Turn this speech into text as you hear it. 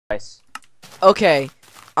Nice. Okay,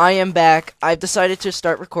 I am back. I've decided to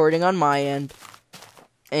start recording on my end,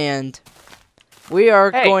 and we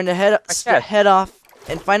are Hey, going to head chest. head off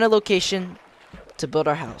and find a location to build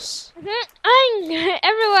our house.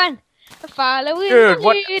 Everyone, we're following Dude, the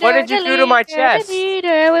what leader. did you do to my chest? The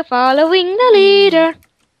leader, we're following the leader.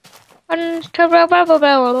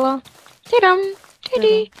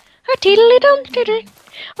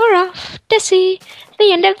 We're off to see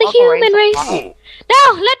the end of the human race.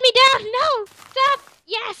 No, let me down. No, stop.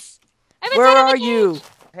 Yes. I'm Where inside of are the cage. you?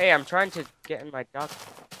 Hey, I'm trying to get in my dog.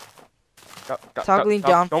 Toggling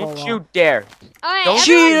down for a Don't while. you dare. Alright, Don't everyone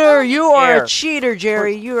Cheater! follow me. You are a Here. cheater,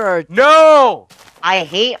 Jerry. You are. No! I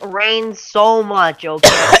hate rain so much,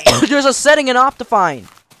 okay? There's a setting in Optifine.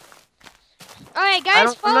 Alright, guys,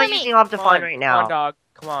 I'm follow not me. using Optifine Come on, right Come now. on, dog.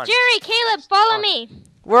 Come on. Jerry, Caleb, follow on. me.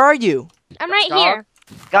 Where are you? I'm right Dog? here.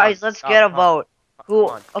 Guys, let's get a vote. Who?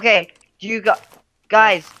 Come on. Okay,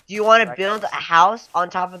 guys, do you want to Right. build a house on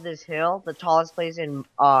top of this hill, the tallest place in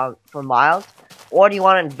for miles, or do you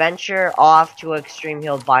want to venture off to Extreme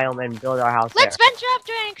Hill biome and build our house Let's there? venture off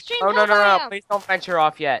to an extreme Oh, hill no. biome. Please don't venture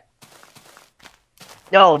off yet.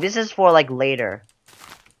 No, this is for like later.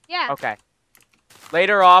 Yeah. Okay.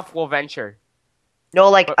 Later off, we'll venture. No,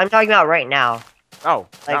 like But- I'm talking about right now. Oh,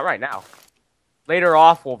 Like- not right now. Later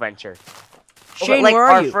off, we'll venture. Okay, Shane, like where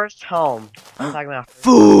our are you? first home. I'm talking about.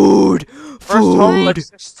 Food. First home, Food. let's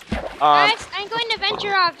just, Guys, I'm going to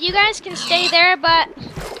venture off. You guys can stay there, but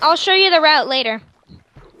I'll show you the route later.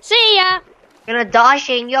 See ya. Gonna die,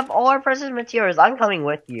 Shane. You have all our precious materials. I'm coming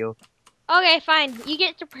with you. Okay, fine. You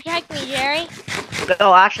get to protect me, Jerry.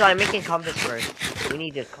 No, actually, I'm making compass first. We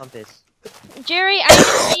need a compass. Jerry, I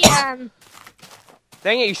see,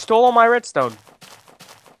 dang it, you stole all my redstone.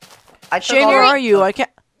 I took Shane, all where the- are you? I can't.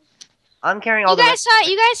 I'm carrying all you the. guys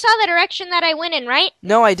saw the direction that I went in, right?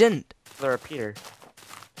 No, I didn't. The repeater.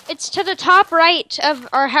 It's to the top right of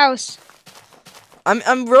our house.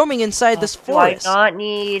 I'm roaming inside this Do I forest. not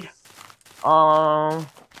need?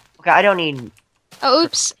 Okay, I don't need. Oh,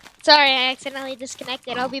 oops. Sorry, I accidentally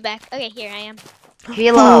disconnected. I'll be back. Okay, here I am.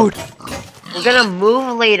 Caleb, Food. we're gonna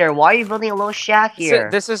move later. Why are you building a little shack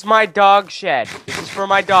here? This is my dog shed. This is for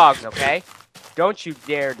my dogs, okay? Don't you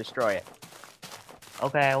dare destroy it.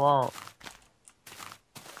 Okay, I won't.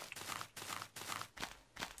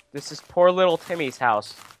 This is poor little Timmy's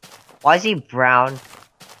house. Why is he brown?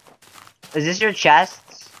 Is this your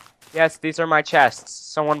chests? Yes, these are my chests.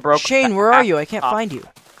 Someone broke. Shane, where are you? I can't find you.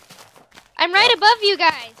 I'm right above you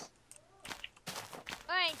guys.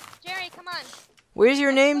 Alright, Jerry, come on. Where's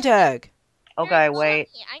your name tag? Okay, Jerry, follow wait.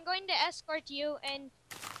 me. I'm going to escort you and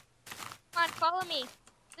come on, follow me.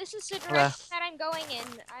 This is the Okay. direction that I'm going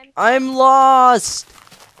in. I'm lost.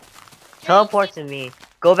 Teleport to me.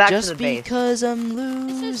 Go back Just to the base. because I'm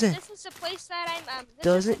losing This is the place that I'm this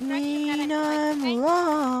doesn't is the direction mean that I'm I'm going, okay?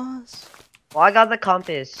 lost. Well, I got the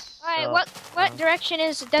compass. Alright, so- what direction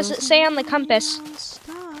does it say on the compass?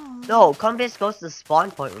 No, compass goes to the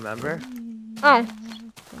spawn point. Remember? Oh.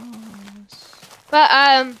 But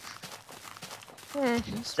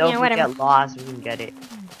So yeah, if we whatever. get lost, we can get it.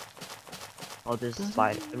 Oh, there's a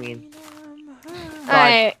spider. I mean,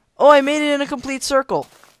 Alright. Oh, I made it in a complete circle.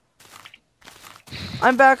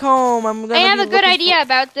 I'm back home. I'm gonna. I have be a good looking idea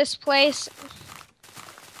about this place.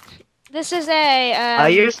 This is a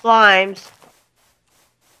your slimes.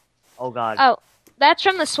 Oh God. Oh, that's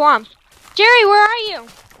from the swamp. Jerry, where are you?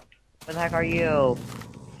 Where the heck are you?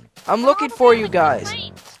 I'm looking for you guys.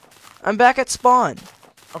 I'm back at spawn.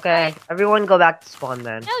 Okay, everyone go back to spawn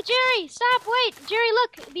then. No, Jerry, stop, wait. Jerry,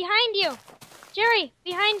 look, behind you. Jerry,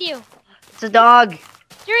 behind you. It's a dog.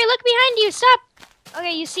 Jerry, look behind you, stop.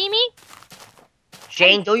 Okay, you see me?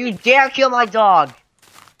 Shane, don't you dare kill my dog.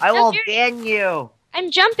 I No, will Jerry. ban you. I'm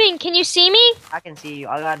jumping, can you see me? I can see you.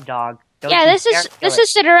 I got a dog. Don't Yeah, you this dare is kill it.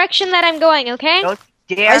 the direction that I'm going, okay? Don't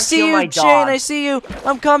you dare I see kill my you, dog. Shane. I see you.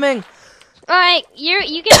 I'm coming. Alright, you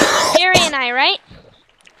get Jerry and I, right?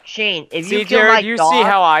 Shane, if See, you kill Jared, my you dog, see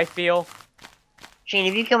how I feel? Shane,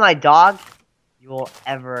 if you kill my dog, you'll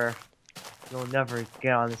never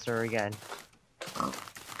get on the server again. Oh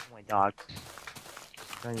my dog.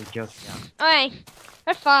 I'm not even joking now. Alright.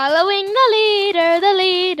 We're following the leader, the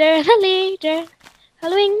leader, the leader.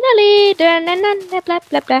 Following the leader, na na na blah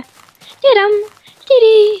blah blah. Dee-dum,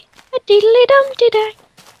 dee-dee, a diddly-dum, dee-da,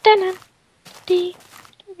 da-na, dee,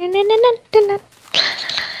 na-na-na-na-na-na.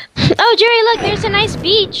 Oh, Jerry, look, there's a nice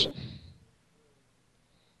beach.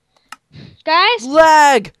 Guys,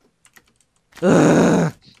 Lag.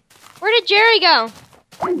 Ugh. where did Jerry go?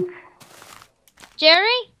 Jerry?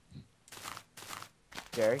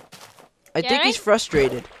 Jerry? I think Jerry? he's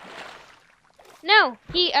frustrated. No,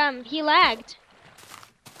 he lagged.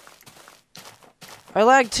 I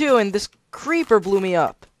lagged too, and this creeper blew me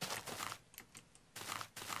up.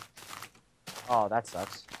 Oh, that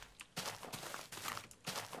sucks.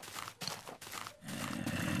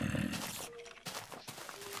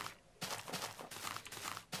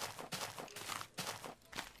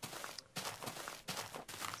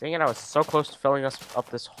 Dang it, I was so close to filling us up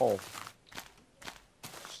this hole.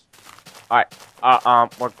 Alright,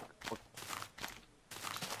 we're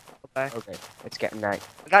okay. It's getting night.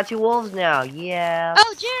 I got 2 wolves now. Yeah.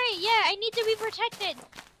 Oh, Jerry, yeah, I need to be protected.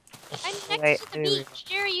 I'm next Wait, to the wait, wait. beach.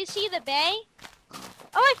 Jerry, you see the bay? Oh,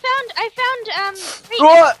 I found great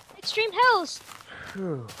What? Extreme Hills.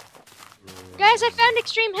 Phew. Guys, I found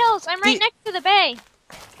Extreme Hills. I'm right The- next to the bay.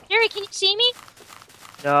 Jerry, can you see me?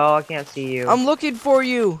 No, I can't see you. I'm looking for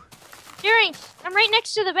you. Jerry, I'm right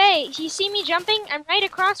next to the bay. You see me jumping? I'm right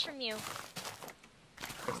across from you.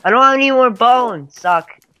 I don't have any more bones. Suck.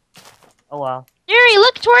 Oh well. Jerry,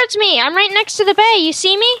 look towards me. I'm right next to the bay. You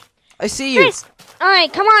see me? I see you. Chris, all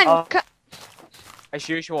right, come on. Oh. As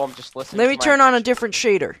usual, I'm just listening. Let to me my- turn on a different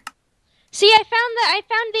shader, See, I found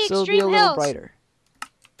the so it'll be a Extreme little Hills. brighter.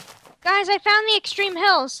 Guys, I found the Extreme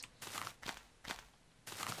Hills.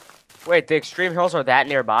 Wait, the extreme hills are that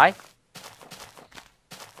nearby?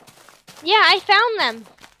 Yeah, I found them.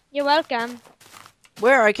 You're welcome.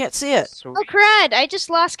 Where? I can't see it. Sweet. Oh, crud. I just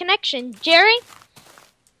lost connection. Jerry?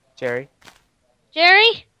 Jerry.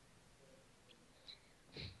 Jerry?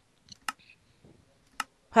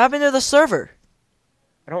 What happened to the server?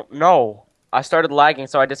 I don't know. I started lagging,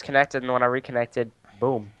 so I disconnected, and when I reconnected,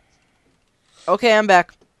 boom. Okay, I'm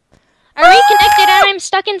back. I reconnected and I'm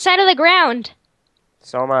stuck inside of the ground.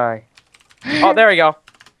 So am I. Oh, there we go.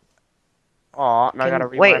 Aw, now I gotta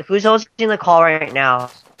rewind. Wait, who's hosting the call right now?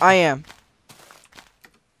 I am.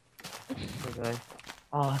 Okay.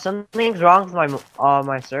 Oh, something's wrong with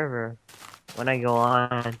my server when I go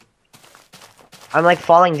on. I'm like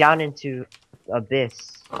falling down into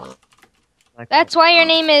abyss. Like, That's why your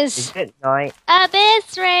name is is it night?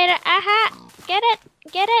 Abyss Raider. Aha! Get it?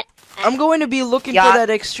 Get it? I'm going to be looking Yeah. for that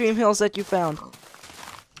extreme hills that you found.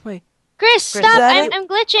 Chris, is stop! that it? I'm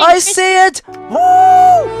glitching. I Chris, see it!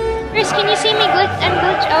 Woo! Chris, can you see me glitch? I'm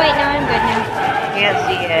glitch. Oh wait, no, I'm good now. Can't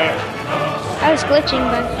see it. I was glitching,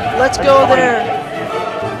 but Let's go there.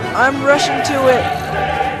 I'm rushing to it.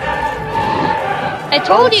 I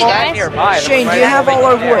told you Right guys. nearby. Shane, Right do you have all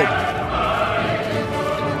our there. wood?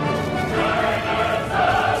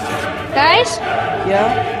 Guys,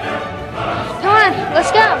 Yeah? come on,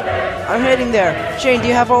 let's go. I'm heading there. Shane, do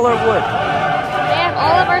you have all our wood? I have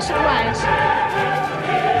all of our supplies.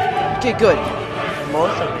 Okay, good.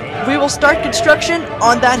 Most of it. We will start construction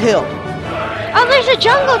on that hill. Oh, there's a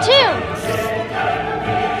jungle too.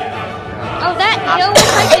 Oh, that hill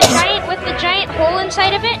with like the giant hole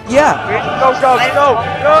inside of it. Yeah. Go, go, go,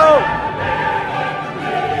 go!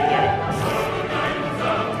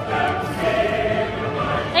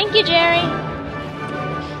 Thank you, Jerry.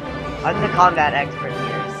 I'm the combat expert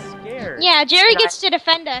here. Scared. Yeah, Jerry gets to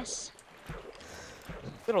defend us.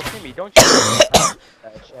 Little Timmy, don't you?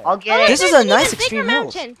 I'll Oh, get look, it. This is there's a an nice even bigger extreme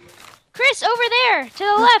hills. mountain. Chris, over there to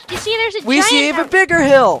the left. You see, there's a We giant see even mountain. bigger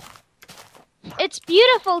hill. It's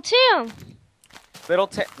beautiful too. Little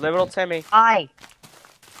Timmy. Hi.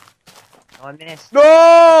 Oh, I missed.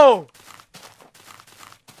 No!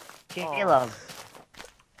 Caleb.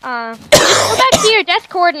 Just go back to your death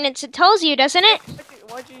coordinates. It tells you, doesn't it?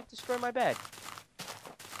 Why'd you destroy my bed?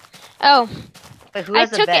 Oh, Wait, who I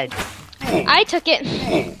has a took bed? I took it. I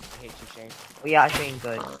hate you, Shane. Oh, yeah, Shane,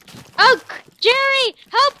 good. Oh, Jerry,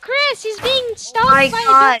 help Chris! He's being stalked my by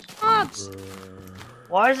God. the mobs.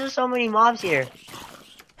 Why is there so many mobs here?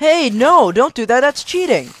 Hey, no, don't do that. That's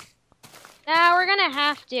cheating. Nah, we're gonna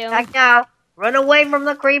have to. Back now. Run away from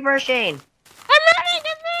the creeper, Shane. I'm running!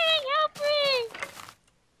 Help me!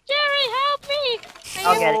 Jerry, help me!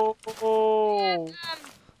 I'll get it. Oh.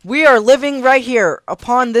 We are living right here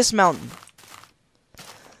upon this mountain.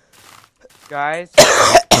 Guys.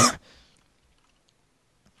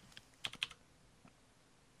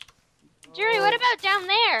 Jerry, what about down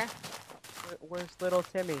there? Where's little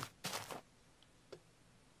Timmy?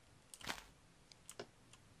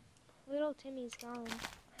 Little Timmy's gone.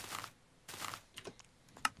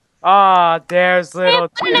 Ah, there's I little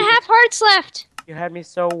have Timmy. 1.5 hearts left. You had me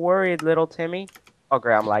so worried, little Timmy. Oh,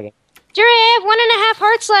 great, I'm lagging. Jerry, I have 1.5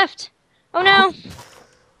 hearts left. Oh no.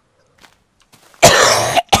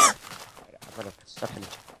 I'm gonna put stuff in.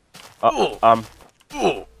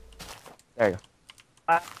 There you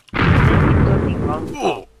go. Something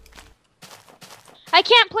wrong. I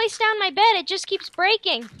can't place down my bed. It just keeps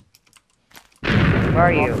breaking. Where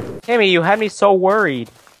are you? Timmy, you had me so worried.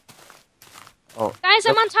 Oh, Guys,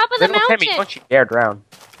 I'm on top of the little Timmy, mountain. don't you dare drown.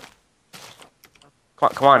 Come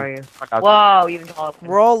Where on, are you? come on, dog. Whoa, even taller.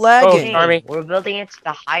 We're all Oh, lagging. Army. We're building it to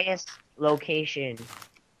the highest location.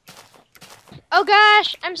 Oh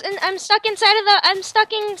gosh, I'm stuck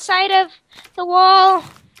inside of the wall.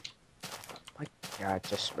 God,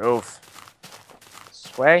 just move.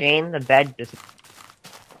 This way. Jane, the bed just.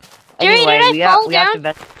 Jerry, Anyway, did I we fall have to down?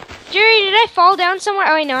 bet. Jerry, did I fall down somewhere?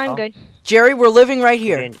 Oh, I know, I'm Oh. good. Jerry, we're living right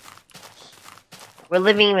here. We're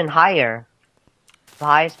living even higher. The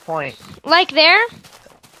highest point. Like there?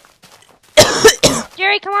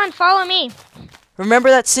 Jerry, come on, follow me. Remember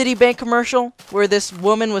that Citibank commercial where this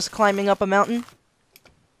woman was climbing up a mountain?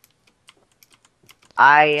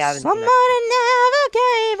 I haven't. seen that. Somebody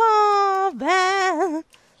never gave up.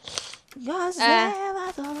 'Cause Uh,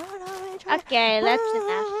 never thought I'd Okay, that's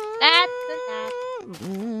enough. That's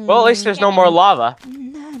enough. Well, at least there's no more lava.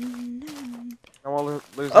 No more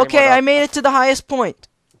losing any Okay, more I dog. made it to the highest point.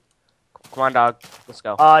 Come on, dog. Let's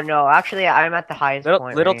go. Oh no, actually, I'm at the highest Little-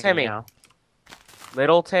 point. little right Timmy. now.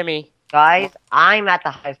 Little Timmy. Guys, I'm at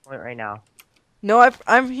the highest point right now. No,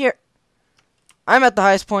 I'm here. I'm at the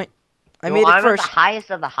highest point. I No, made it I'm first. at the highest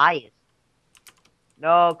of the highest.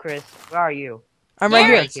 No, Chris, where are you? I'm right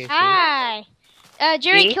Jerry, here. hi.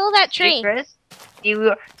 Jerry, See? kill that See, tree. Chris? See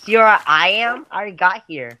where I am? I already got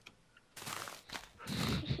here.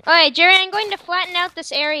 Alright, Jerry, I'm going to flatten out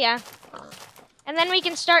this area. And then we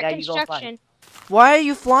can start Yeah, you go construction. Why are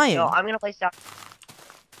you flying? No, I'm gonna place down.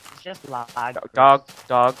 It's just lag. Dog,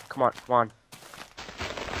 come on, come on.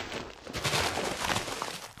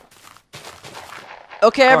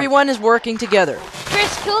 Okay, Come on. everyone is working together.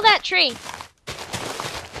 Chris, kill that tree.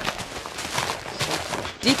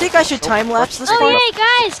 Do you think I should time lapse this Oh part? yay,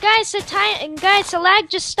 guys, the lag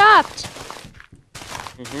just stopped.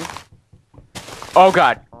 Oh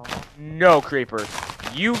God. No, creeper.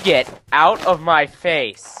 You get out of my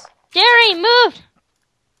face. Jerry, move!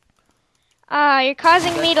 Ah, you're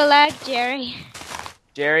causing me to lag, Jerry.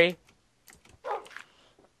 Jerry,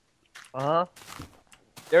 Uh huh.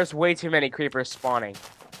 there's way too many creepers spawning.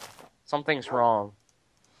 Something's wrong.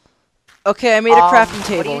 Okay, I made a crafting What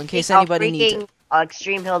do table you in case think of anybody needs it. freaking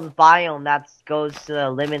Extreme Hills biome that goes to the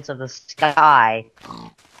limits of the sky.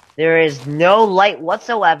 There is no light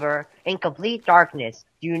whatsoever in complete darkness.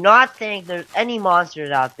 Do not think there's any monsters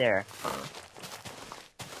out there.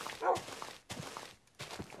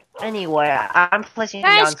 Anyway, I'm placing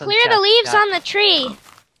down Guys, some clear the chests, leaves guys. on the tree.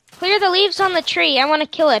 Clear the leaves on the tree. I want to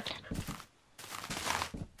kill it.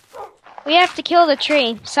 We have to kill the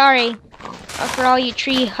tree. Sorry for all you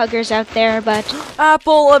tree huggers out there, but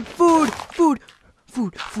Apple and food.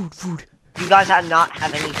 You guys not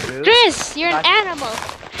have any food? Chris, you're an animal.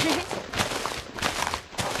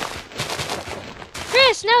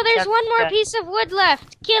 Chris, no, there's Check one more that. piece of wood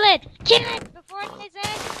left. Kill it before it lays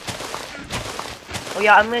eggs. Oh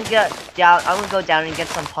yeah, I'm gonna get down. I'm gonna go down and get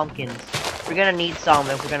some pumpkins. We're gonna need some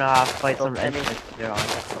if we're gonna fight some Okay. enemies later on.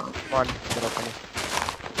 Come on, little Timmy.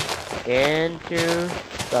 Into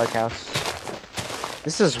doghouse.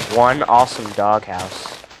 This is one awesome doghouse.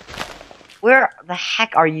 Where the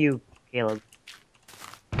heck are you, Caleb?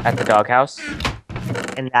 At the doghouse.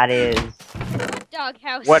 And that is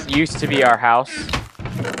Doghouse. What used to be our house.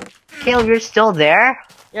 Caleb. You're still there?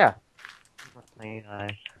 Yeah. Oh my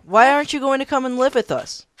gosh. Why aren't you going to come and live with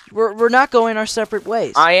us? We're not going our separate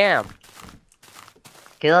ways. I am.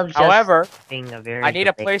 Caleb's just However, being a very. I need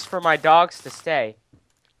a good place for my dogs to stay.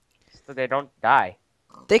 So they don't die.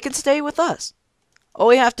 They can stay with us. All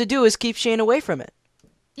we have to do is keep Shane away from it.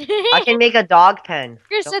 I can make a dog pen.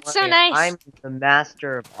 Chris, Don't that's so worry, nice. I'm the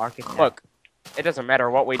master of architect. Look, it doesn't matter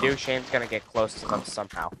what we do, Shane's gonna get close to them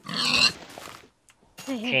somehow.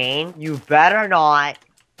 Shane, you better not.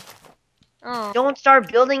 Oh. Don't start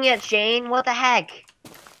building it, Shane. What the heck?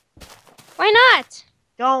 Why not?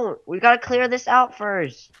 Don't. We gotta clear this out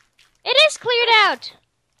first. It is cleared out.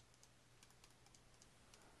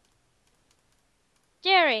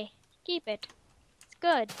 Jerry, keep it. It's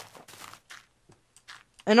good.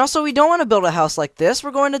 And also, we don't want to build a house like this.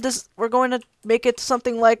 We're going to make it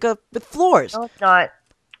something like a with floors. No, it's not.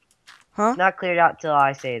 Huh? It's not cleared out till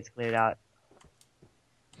I say it's cleared out.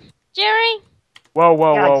 Jerry, Whoa,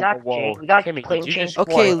 whoa, Yeah, whoa, exactly, whoa, Shane. whoa. We gotta Timmy, clean did you Shane. just...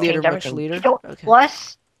 Okay, Change leader, much everything. leader. Don't, Okay.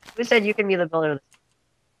 Plus, who said you can be the builder?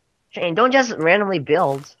 Shane, don't just randomly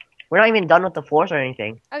build. We're not even done with the floors or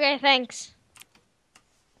anything. okay, thanks.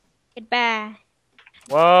 Goodbye.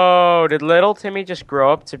 Whoa, did little Timmy just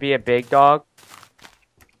grow up to be a big dog?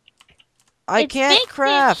 I It's can't big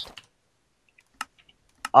craft.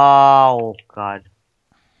 Oh God.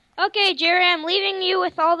 Okay, Jerry, I'm leaving you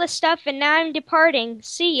with all the stuff, and now I'm departing.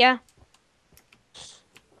 See ya.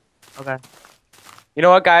 Okay. You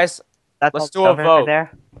know what, guys? That's Let's all do a stuff over vote.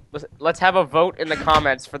 there. Let's have a vote in the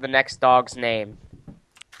comments for the next dog's name.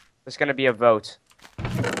 There's gonna be a vote.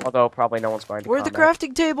 Although probably no one's going to Where'd the comment.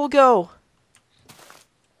 crafting table go?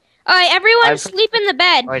 Alright, everyone I'm- sleep in the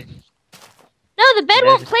bed. Alright. No, the bed Bed.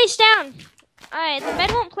 won't place down. Alright, the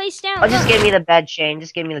bed won't place down. Oh, just Look. give me the bed, Shane.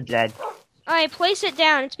 Just give me the bed. Alright, place it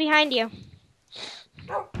down. It's behind you.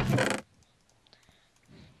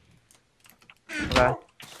 Okay.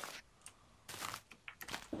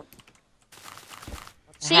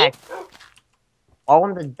 See? Heck? Why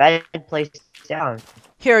won't the bed placed down?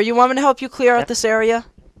 Here, you want me to help you clear out this area?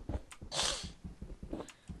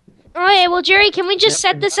 Alright, well, Jerry, can we just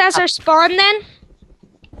set this as our spawn then?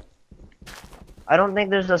 I don't think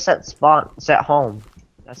there's a set home.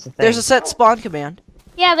 That's the thing. There's a set spawn command.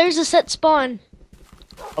 Yeah, there's a set spawn.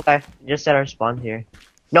 Okay, just set our spawn here.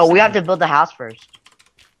 No, we have to build the house first.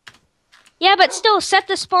 Yeah, but still, set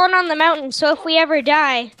the spawn on the mountain, so if we ever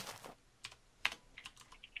die...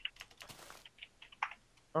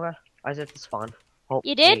 Okay, I set the spawn. Oh,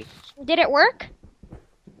 You did? wait, Did it work?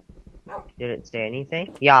 did it say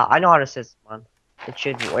anything? Yeah, I know how to set spawn. It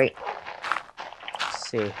should wait. Let's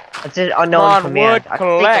see. It's an unknown on, command. wood, I think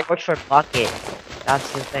collect. it works for bucket.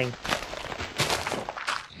 That's the thing.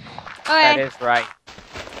 That Okay. is right.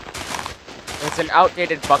 If it's an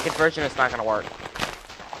outdated bucket version, it's not gonna work.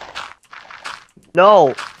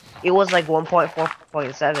 No, it was like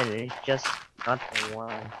 1.4.7. It's just not the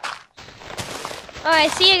one.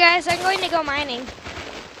 Alright, see you guys. I'm going to go mining.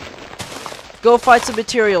 Go find some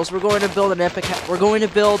materials. We're going to build an epic. We're going to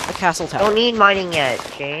build a castle tower. Don't need mining yet,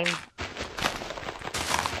 Shane.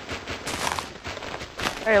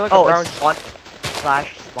 Hey, look Oh, at brown. it's spawn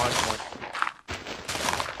slash spawn point.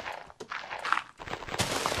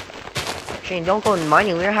 Shane, don't go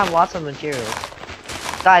mining. We have lots of materials.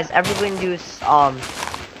 Guys, everyone do spawn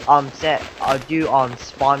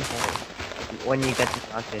point when you get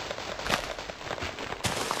to outfit.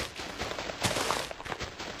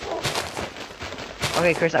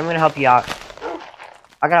 Okay, Chris, I'm gonna help you out.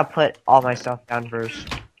 I gotta put all my stuff down first.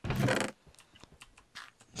 Do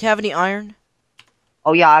you have any iron?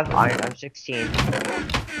 Oh yeah, I have iron. I'm 16.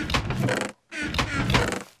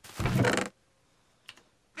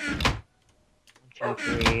 One, two,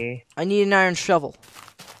 three. I need an iron shovel.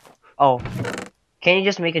 Oh, can you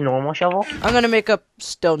just make a normal shovel? I'm gonna make a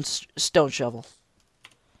stone shovel.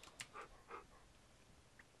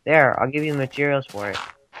 There, I'll give you the materials for it.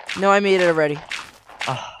 No, I made it already.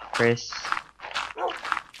 Oh, Chris.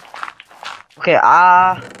 Okay,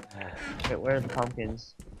 wait, where are the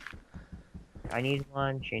pumpkins? I need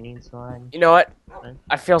one, she needs one. You know what?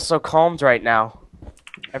 I feel so calmed right now.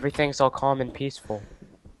 Everything's all calm and peaceful.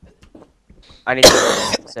 I need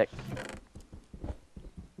to sick.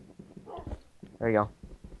 There you go.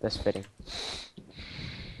 That's fitting.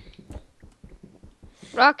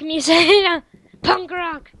 Rock music. Punk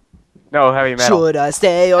rock. No, heavy metal. Should I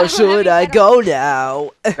stay or should I go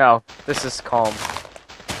now? No, this is calm.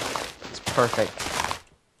 It's perfect.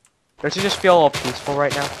 Don't you just feel all peaceful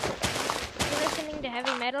right now? You listening to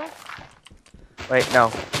heavy metal? Wait, no.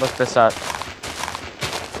 Look this up.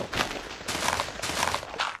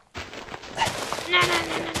 No, no,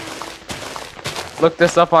 no, no, no. Look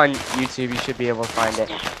this up on YouTube. You should be able to find it.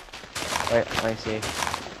 Wait, let me see.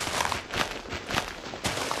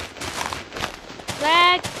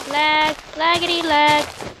 Lag, lag, laggity lag.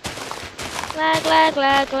 Lag, lag,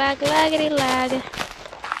 lag, lag, laggity lag.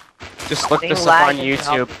 Just look Saying this up on lag is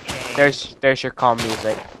YouTube. helping. There's your calm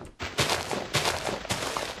music.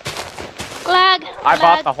 Lag. I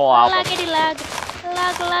bought the whole album. Laggity lag.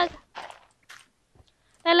 Lag, lag.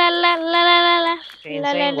 La la la la la la la. Shane, La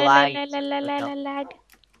la saying la lag la la la la la lag.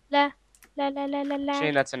 La la la la la la.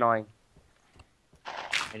 Shane, that's annoying.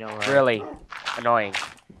 I know, right? Really annoying.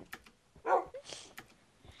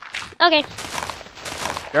 Okay.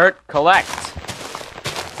 Dirt, collect.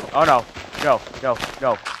 Oh no. No, no,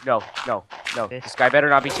 no, no, no, no. This- This guy better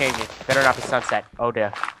not be changing. Better not be sunset. Oh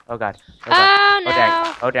dear. Oh god. Oh, god. Oh Oh dang.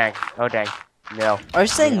 no. Oh dang. Oh dang. No. Are you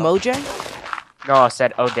saying No. Mojang? No, I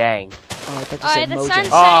said oh dang. Oh, I thought you Alright, said the Mojang. sun's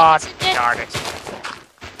Oh setting. darn it.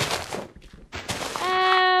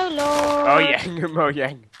 Oh lord. Oh yeah, you're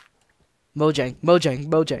Mojang. Mojang, Mojang,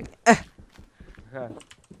 Mojang.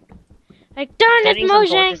 Like darn it, Setting some Mojang.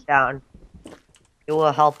 torches down. It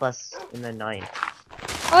will help us in the night.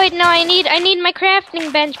 Oh wait, no, I need my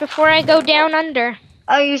crafting bench before I go down under.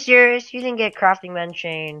 Are you serious? You didn't get crafting bench,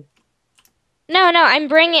 Shane. No, I'm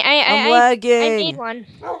bringing. I'm I lagging. need one.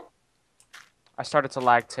 I started to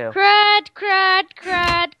lag too. Crud, crud,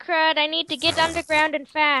 crud, crud. I need to get underground and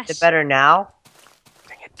Is fast. it better now?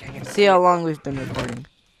 Dang it, dang it. See how long we've been recording.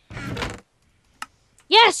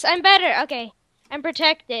 Yes, I'm better. Okay, I'm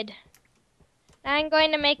protected. Now I'm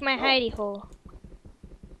going to make my hidey hole.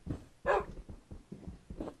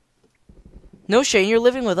 No, Shane, you're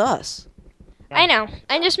living with us. I know.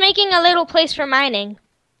 I'm just making a little place for mining.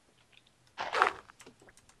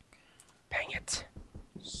 Dang it.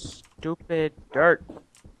 Stupid dirt.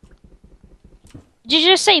 Did you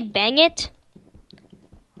just say bang it?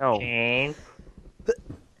 No. Shane.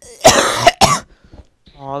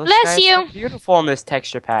 Oh, this Bless guy's you. so beautiful in this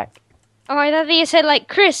texture pack. Oh, I thought that you said like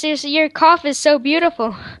Chris. Your cough is so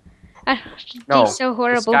beautiful. No, He's so the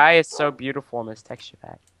horrible. sky is so beautiful in this texture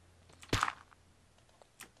pack.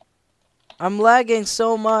 I'm lagging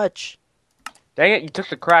so much. Dang it, you took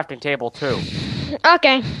the crafting table too.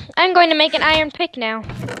 Okay, I'm going to make an iron pick now.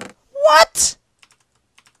 What?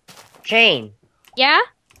 Shane, Yeah?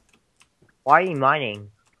 why are you mining?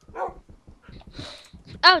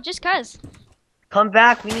 Oh, just cuz. Come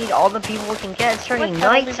back, we need all the people we can get. It's turning What the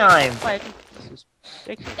hell is nighttime. This is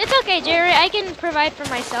ridiculous. It's okay, Jerry. I can provide for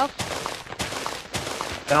myself.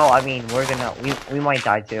 No, I mean, we might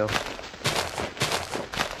die too.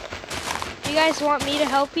 You guys want me to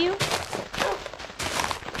help you?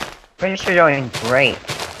 Pretty sure you're doing great.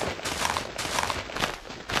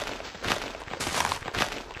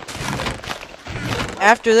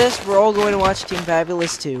 After this, we're all going to watch Team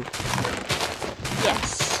Fabulous 2.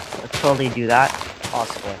 Yes. Let's totally do that.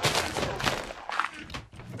 Possibly.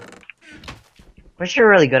 Pretty sure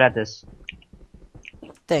you're really good at this.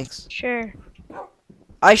 Thanks. Sure.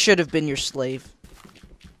 I should have been your slave.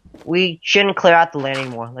 We shouldn't clear out the land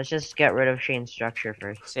anymore. Let's just get rid of Shane's structure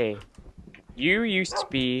first. See, you used to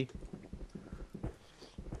be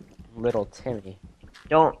little Timmy.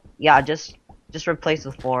 Yeah, just replace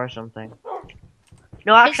the floor or something.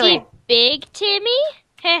 No, Is actually, he Big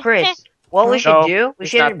Timmy? Chris, what we should No, do, we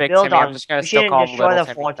he's not shouldn't Big build Timmy. I'm on, just gonna we still shouldn't call him destroy Little the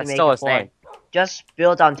Timmy. floor to That's make still a his floor. name. Just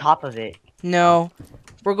build on top of it. No.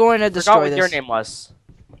 We're going to Forgot destroy what this. your name was.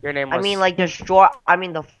 Your name was. I mean, like destroy. I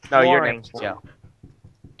mean the No, flooring. your name was for- Joe.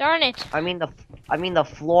 Darn it. I mean the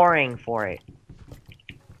flooring for it.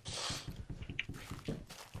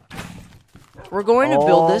 We're going to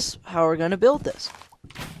build Oh. this. How are we going to build this?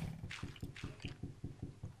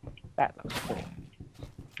 That looks cool.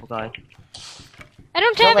 Oh god. I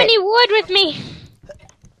don't No, have wait. any wood with me.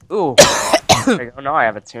 Ooh. There you go. Now I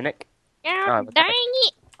have a tunic. Oh, but dang that-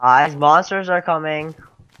 it. Guys, monsters are coming.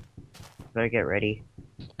 Better get ready.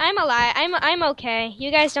 I'm alive. I'm okay. You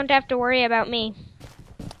guys don't have to worry about me.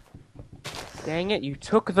 Dang it! You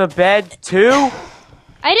took the bed too.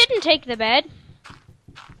 I didn't take the bed.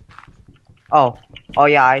 Oh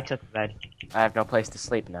yeah, I took the bed. I have no place to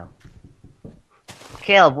sleep now.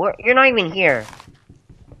 Caleb, you're not even here.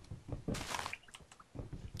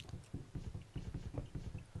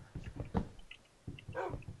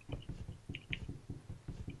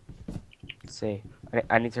 Let's see.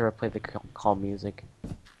 I need to replay the calm music.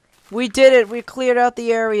 We did it. We cleared out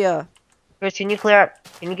the area. Chris, can you clear out?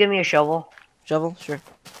 Can you give me a shovel? Shovel? Sure.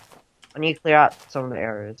 I need to clear out some of the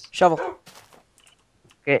areas. Shovel.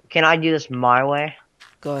 Okay, can I do this my way?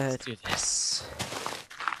 Go ahead. Let's do this.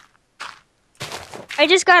 I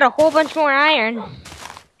just got a whole bunch more iron.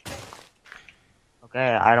 Okay,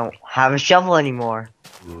 I don't have a shovel anymore.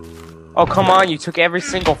 Oh come on! You took every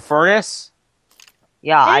single furnace.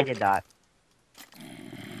 Yeah, I did that.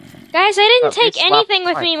 Guys, I didn't Oh, take it's left anything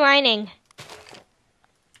with behind. me mining.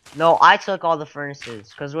 No, I took all the furnaces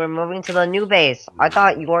because we're moving to the new base. I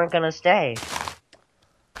thought you weren't gonna stay.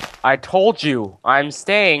 I told you I'm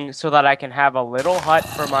staying so that I can have a little hut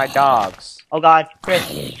for my dogs. Oh god,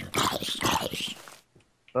 Chris.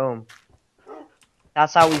 Boom.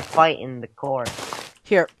 That's how we fight in the core.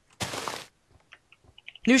 Here.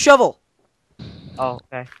 New shovel. Oh,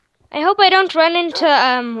 okay. I hope I don't run into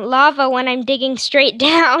lava when I'm digging straight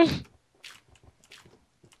down.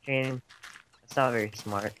 Shane, that's not very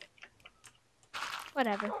smart.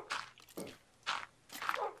 Whatever.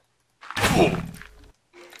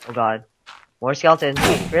 Oh god. More skeletons.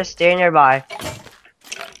 Chris, stay nearby.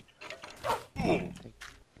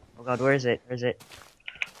 Oh god, where is it? Where is it?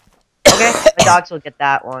 Okay, the dogs will get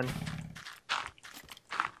that one.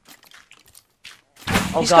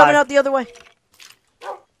 Oh He's coming god, out the other way.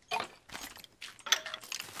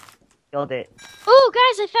 killed it. Ooh,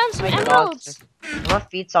 guys, I found some My emeralds. dogs. I'm gonna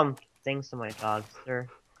feed some things to my dogs. They're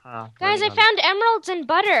Guys, I found emeralds and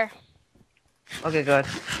butter. Okay, good.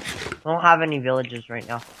 I don't have any villages right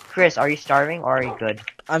now. Chris, are you starving or are you good?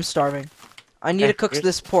 I'm starving. I need Okay, to cook here's-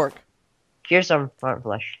 this pork. Here's some front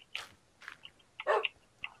flesh.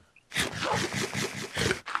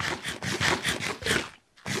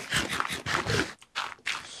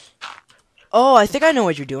 Oh, I think I know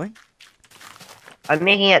what you're doing. I'm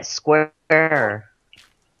making it square.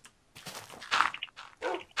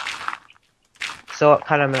 So it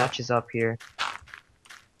kind of matches up here.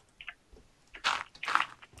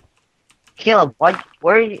 Caleb, what?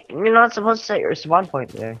 Where are you? You're not supposed to set your spawn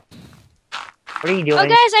point there. What are you doing? Oh, guys,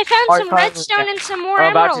 I found Hard some time. redstone and some more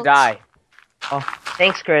I'm about emeralds. to die.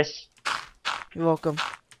 Thanks, Chris. You're welcome.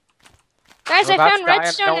 Guys, I'm I about found to die and I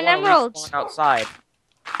redstone don't and wanna emeralds. respawn outside.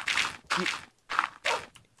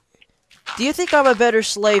 Do you think I'm a better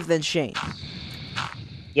slave than Shane?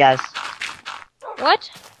 Yes. What?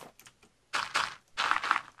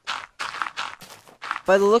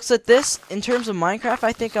 By the looks of this, in terms of Minecraft,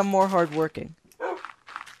 I think I'm more hardworking.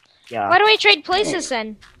 Yeah. Why do we trade places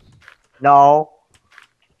then? No.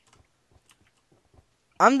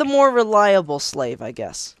 I'm the more reliable slave, I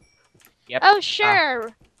guess. Yep. Oh,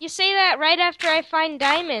 sure. You say that right after I find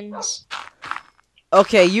diamonds.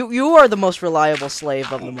 Okay, you are the most reliable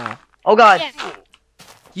slave of them all. Oh God. Yeah.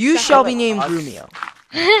 You Stop shall it, be named Oz. Grumio.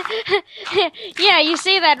 Yeah, you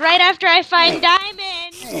say that right after I find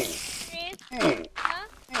diamonds. Chris. Huh?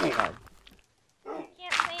 God.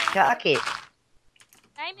 Can't say it. Check it.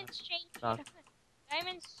 Diamonds change. Stop.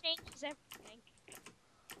 Diamonds changes everything.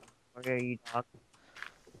 Where are you, dog?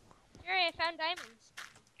 Sure, I found diamonds.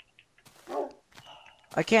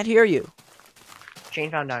 I can't hear you. Shane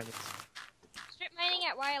found diamonds. Strip mining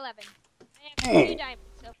at Y11. I have 2 diamonds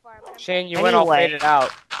so far. But I'm Shane, you went all Anyway. faded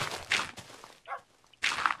out.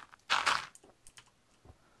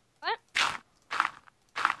 What?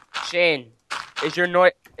 Shane, is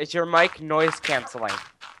your mic noise canceling?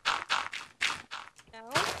 No.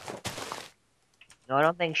 No, I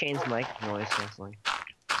don't think Shane's mic is noise canceling.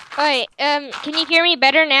 Wait, can you hear me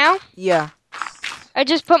better now? Yeah. I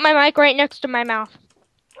just put my mic right next to my mouth.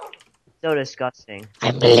 So disgusting.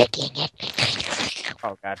 I'm licking it.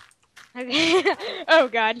 Oh god. Okay. Oh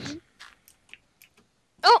god.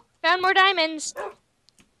 Oh, found more diamonds.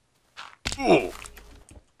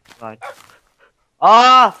 God.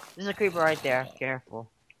 Ah! There's a creeper right there. Careful.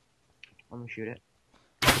 I'm gonna shoot it.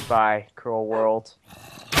 Goodbye, cruel world.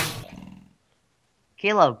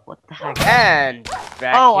 Caleb, what the heck? And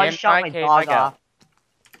back Oh, I in shot my cave dog I go. off.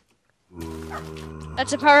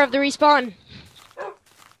 That's the power of the respawn.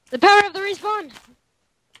 The power of the respawn.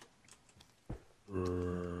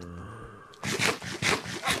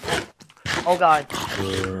 Oh God.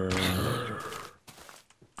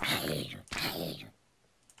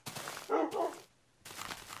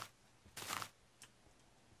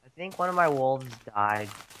 I think one of my wolves died.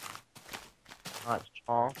 Not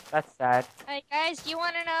Oh, that's sad. Alright guys, do you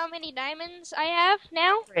want to know how many diamonds I have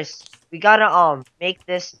now? Chris, we gotta make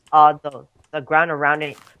this the ground around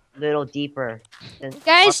it a little deeper.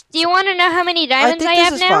 Guys, do you want to know how many I diamonds think I this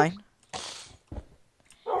have is now? fine.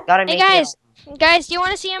 Gotta Hey make guys, it. guys, do you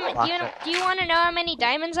want to see Lock do it. you want to know how many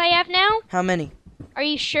diamonds I have now? How many? Are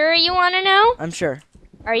you sure you want to know? I'm sure.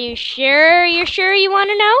 Are you sure you're sure you want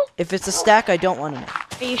to know? If it's a stack, I don't want to know.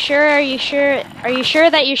 Are you sure? Are you sure? Are you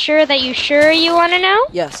sure that you sure you want to know?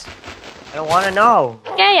 Yes. I don't want to know.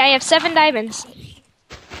 Okay, I have 7 diamonds.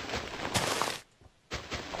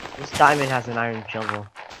 This diamond has an iron shovel.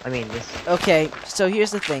 I mean, this. Okay, so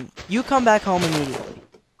here's the thing. You come back home immediately.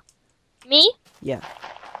 Me? Yeah.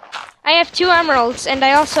 I have 2 emeralds, and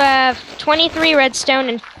I also have 23 redstone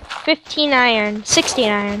and 15 iron, 16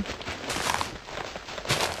 iron.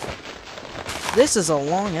 This is a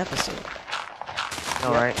long episode.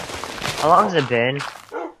 All right. How long has it been?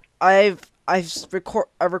 I've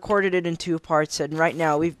recorded it in 2 parts, and right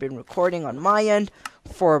now we've been recording on my end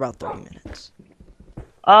for about 30 minutes.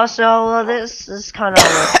 So this is kind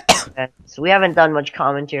of. So we haven't done much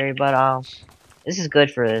commentary, but this is good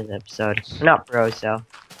for this episode. We're not pros, so.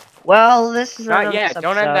 Well, this is Not another yet.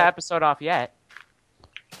 Don't end the episode off yet.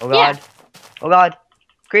 Oh God! Oh God!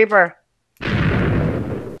 Creeper!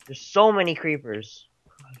 There's so many creepers.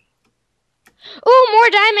 Ooh, more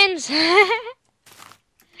diamonds!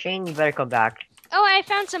 Shane, you better come back. Oh, I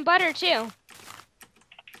found some butter too.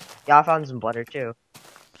 Yeah, I found some butter too.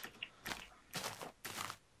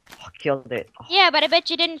 Oh, killed it. Oh, Yeah, but I bet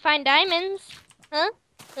you didn't find diamonds. Huh?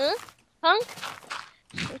 Huh? Punk?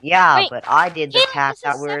 yeah, Wait, but I did the Caleb, task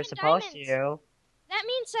this is that we were 7 supposed diamonds. to. That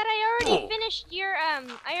means that I already finished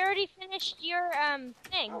your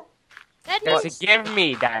thing. That Does means it give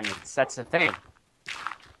me diamonds? That's the thing.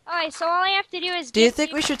 alright, so all I have to do is Do you give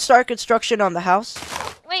think we should start construction on the house?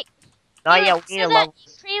 wait, Not yet. Caleb, We need you a said level.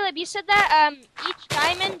 that Caleb, you said that each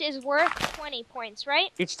diamond is worth 20 points,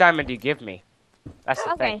 right? Each diamond you give me. That's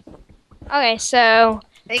the Okay. thing. Okay, so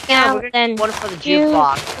Hey, Now Cam, we're gonna then, do one for the you-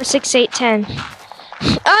 jukebox. 4, 6, 8, 10.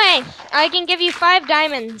 Okay, I can give you 5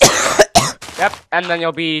 diamonds. Yep, and then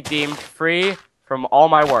you'll be deemed free from all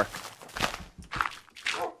my work.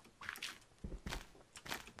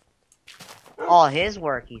 All his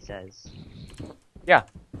work, he says.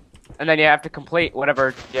 And then you have to complete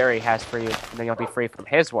whatever Jerry has for you, and then you'll be free from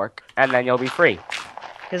his work, and then you'll be free.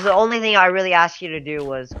 Because the only thing I really asked you to do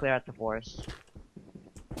was clear out the forest.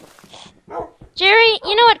 Jerry,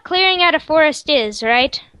 you know what clearing out a forest is,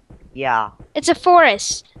 right? Yeah. It's a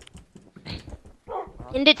forest.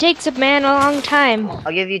 And it takes a man a long time.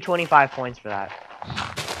 I'll give you 25 points for that.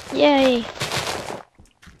 Yay.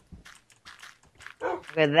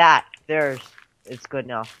 Look at that. It's good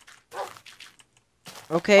enough.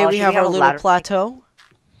 Okay, Oh, we should have we have our a little ladder? plateau.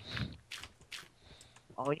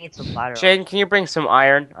 Oh, we need some ladder. Shaden, can you bring some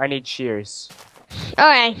iron? I need shears.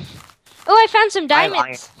 Alright. Oh, I found some I have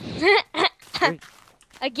diamonds.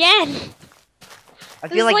 Again. I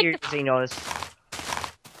This feel is like like you're the- taking notice,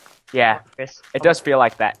 Yeah, Chris. it does feel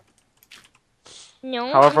like that.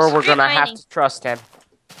 No. However, I'm we're gonna have streamlining. to trust him.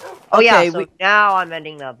 Oh yeah, Okay, so now I'm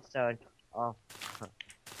ending the episode. Oh.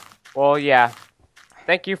 Well, yeah.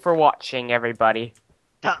 Thank you for watching, everybody.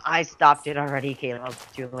 I stopped it already, Caleb.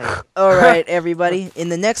 Too late. All right, everybody. In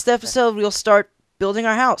the next episode, we'll start building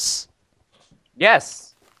our house.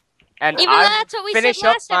 Yes. And Even though I that's what we finish said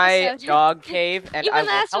up last my episode. dog cave, and Even I though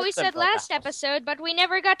will that's what help we them said build that last house. episode, but we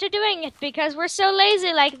never got to doing it because we're so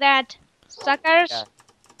lazy like that. Suckers.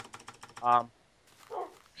 Yeah.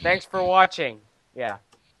 Thanks for watching. Yeah.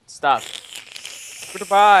 Stuff.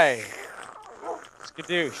 Goodbye.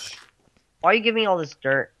 Skadoosh. Why are you giving me all this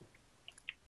dirt?